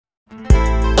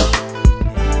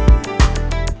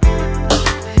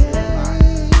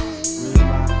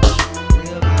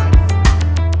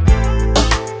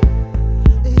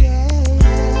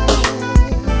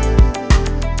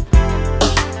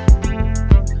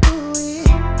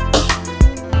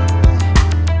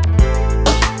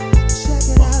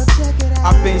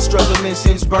struggling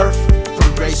since birth.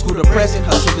 From grade school to present,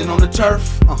 hustling on the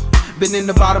turf. Been in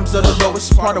the bottoms of the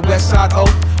lowest part of West Side O.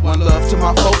 One love to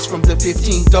my folks from the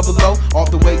 1500 all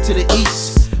the way to the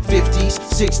east. 50s,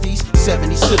 60s,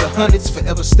 70s to the hundreds,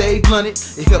 forever stay blunted.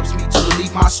 It helps me to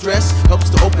relieve my stress, helps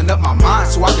to open up my mind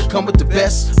so I can come with the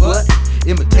best. But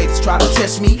imitators try to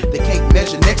test me, they can't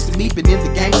measure next to me. Been in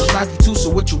the game since 92, so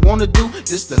what you wanna do?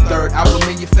 This the third album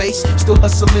in your face. Still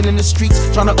hustling in the streets,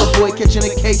 trying to avoid catching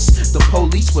a case. The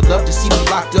police would love to see me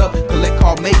locked up, collect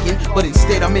call making, but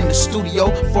instead I'm in the studio,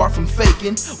 far from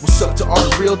faking. What's up to all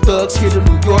the real thugs here to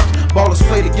New York? Ballers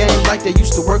play the game like they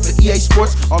used to work for EA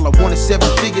Sports. All I want is 7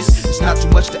 figures, it's not too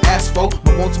much to ask for.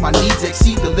 My wants, my needs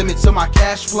exceed the limits of my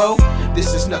cash flow.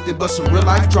 This is nothing but some real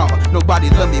life drama. Nobody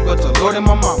love me but the Lord and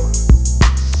my mama.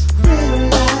 Real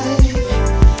life,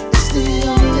 it's the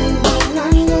only thing I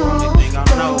know. Real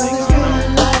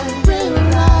life, real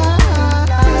life,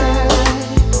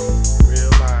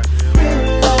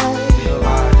 real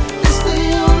life, it's the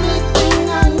only thing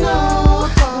I know.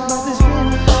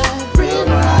 Real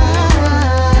life.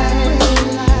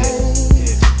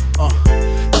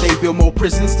 They build more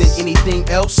prisons than anything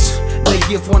else. They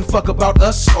give one fuck about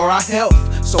us or our health.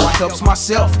 So I helps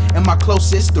myself and my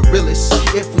closest, the realest.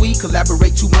 If we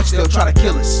collaborate too much, they'll try to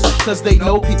kill us, cause they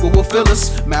know people will feel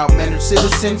us. Mild-mannered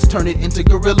citizens turn it into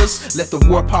guerrillas. Let the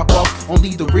war pop off,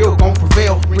 only the real gon'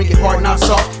 prevail. Bring it hard, not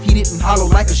soft, heated and hollow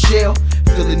like a shell.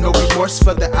 Feeling no remorse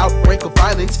for the outbreak of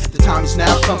violence. The time has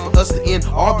now come for us to end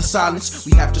all the silence.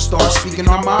 We have to start speaking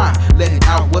our mind, letting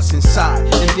out what's inside.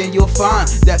 And then you'll find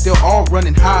that they'll all run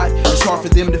and hide. It's hard for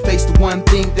them to face the one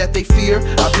thing that they fear.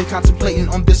 I've been contemplating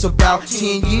on this about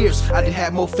 10 years. I didn't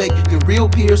have more fake than real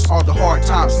peers. All the hard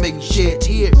times make me shed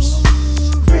tears.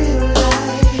 Real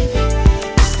life,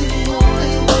 it's the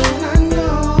only one I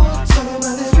know. Talking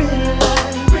about this real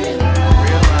life, real life.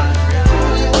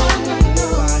 Only one I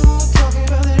know. Talking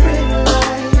about this real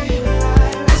life,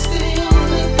 it's the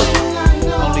only thing I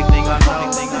know. Only thing I know.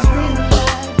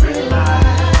 Real life.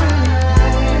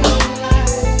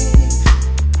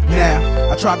 Now,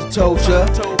 I tried to told ya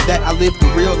that I lived the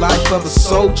real life of a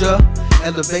soldier.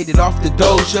 Elevated off the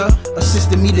doja,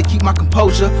 assisting me to keep my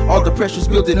composure. All the pressure's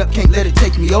building up, can't let it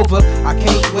take me over. I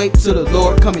can't wait till the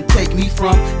Lord come and take me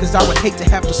from, cause I would hate to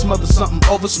have to smother something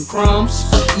over some crumbs.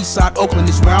 Eastside Oakland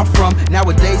is where I'm from.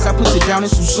 Nowadays I put it down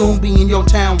and soon be in your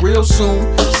town real soon.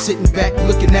 Sitting back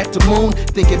looking at the moon,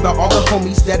 thinking about all the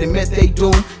homies that had met they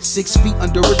doom. 6 feet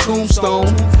under a tombstone.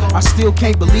 I still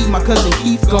can't believe my cousin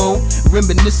Keith gone.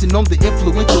 Reminiscing on the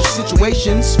influential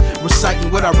situations, reciting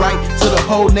what I write to the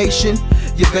whole nation.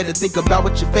 You better think about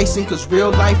what you're facing, cause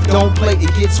real life don't play.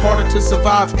 It gets harder to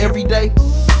survive every day.